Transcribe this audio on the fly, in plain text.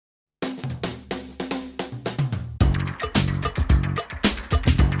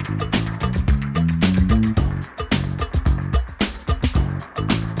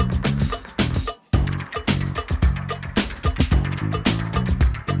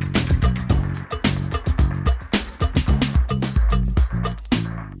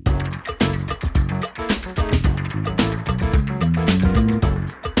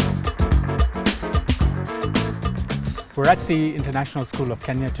at the International School of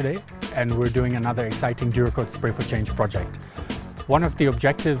Kenya today, and we're doing another exciting Duracoat Spray for Change project. One of the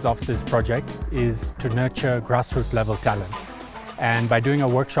objectives of this project is to nurture grassroots level talent. And by doing a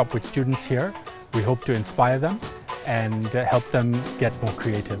workshop with students here, we hope to inspire them and help them get more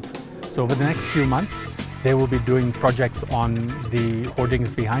creative. So over the next few months, they will be doing projects on the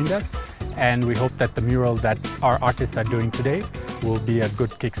hoardings behind us, and we hope that the mural that our artists are doing today will be a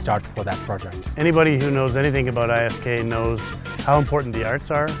good kickstart for that project. Anybody who knows anything about ISK knows how important the arts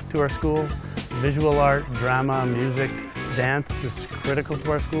are to our school. Visual art, drama, music, dance is critical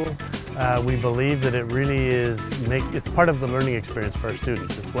to our school. We believe that it really is, it's part of the learning experience for our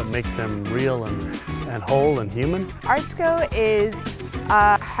students. It's what makes them real and whole and human. ArtsCo is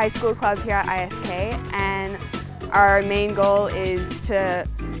a high school club here at ISK, and our main goal is to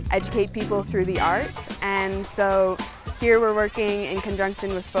educate people through the arts. And so here we're working in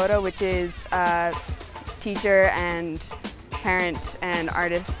conjunction with FOTA, which is a teacher and parent and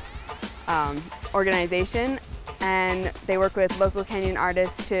artist organization. And they work with local Kenyan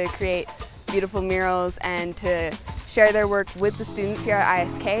artists to create beautiful murals and to share their work with the students here at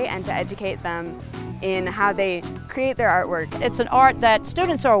ISK and to educate them in how they create their artwork. It's an art that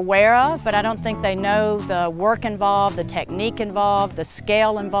students are aware of, but I don't think they know the work involved, the technique involved, the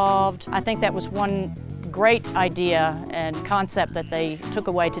scale involved. I think that was one great idea and concept that they took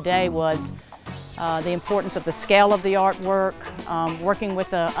away today was the importance of the scale of the artwork, working with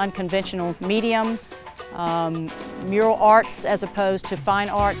the unconventional medium. Mural arts as opposed to fine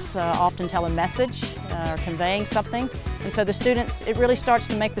arts often tell a message or conveying something, and so the students, it really starts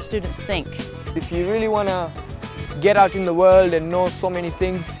to make the students think. If you really want to get out in the world and know so many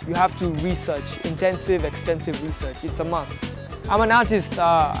things, you have to research, intensive, extensive research. It's a must. I'm an artist,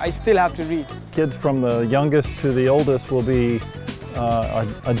 I still have to read. Kids from the youngest to the oldest will be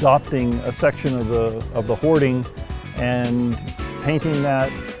adopting a section of the hoarding and painting that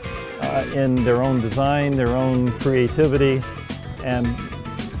in their own design, their own creativity, and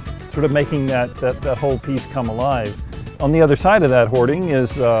sort of making that whole piece come alive. On the other side of that hoarding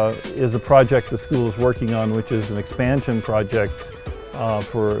is a project the school is working on, which is an expansion project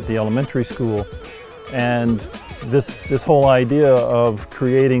for the elementary school. And this whole idea of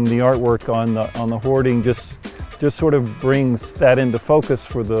creating the artwork on the hoarding just sort of brings that into focus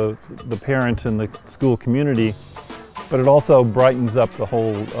for the parents and the school community. But it also brightens up the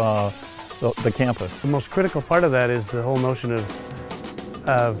whole the campus. The most critical part of that is the whole notion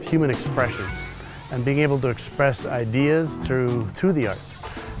of human expression and being able to express ideas through the arts.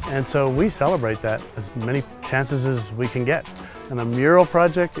 And so we celebrate that as many chances as we can get. And a mural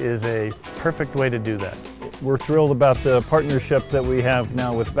project is a perfect way to do that. We're thrilled about the partnership that we have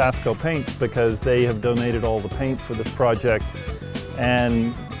now with Vasco Paints because they have donated all the paint for this project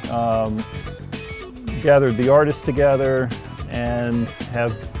and gathered the artists together and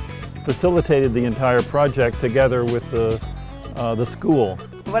have facilitated the entire project together with the school.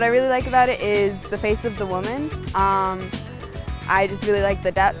 What I really like about it is the face of the woman. I just really like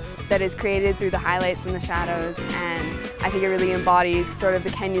the depth that is created through the highlights and the shadows, and I think it really embodies sort of the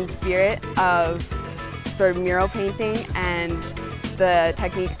Kenyan spirit of sort of mural painting and the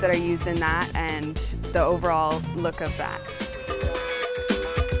techniques that are used in that and the overall look of that.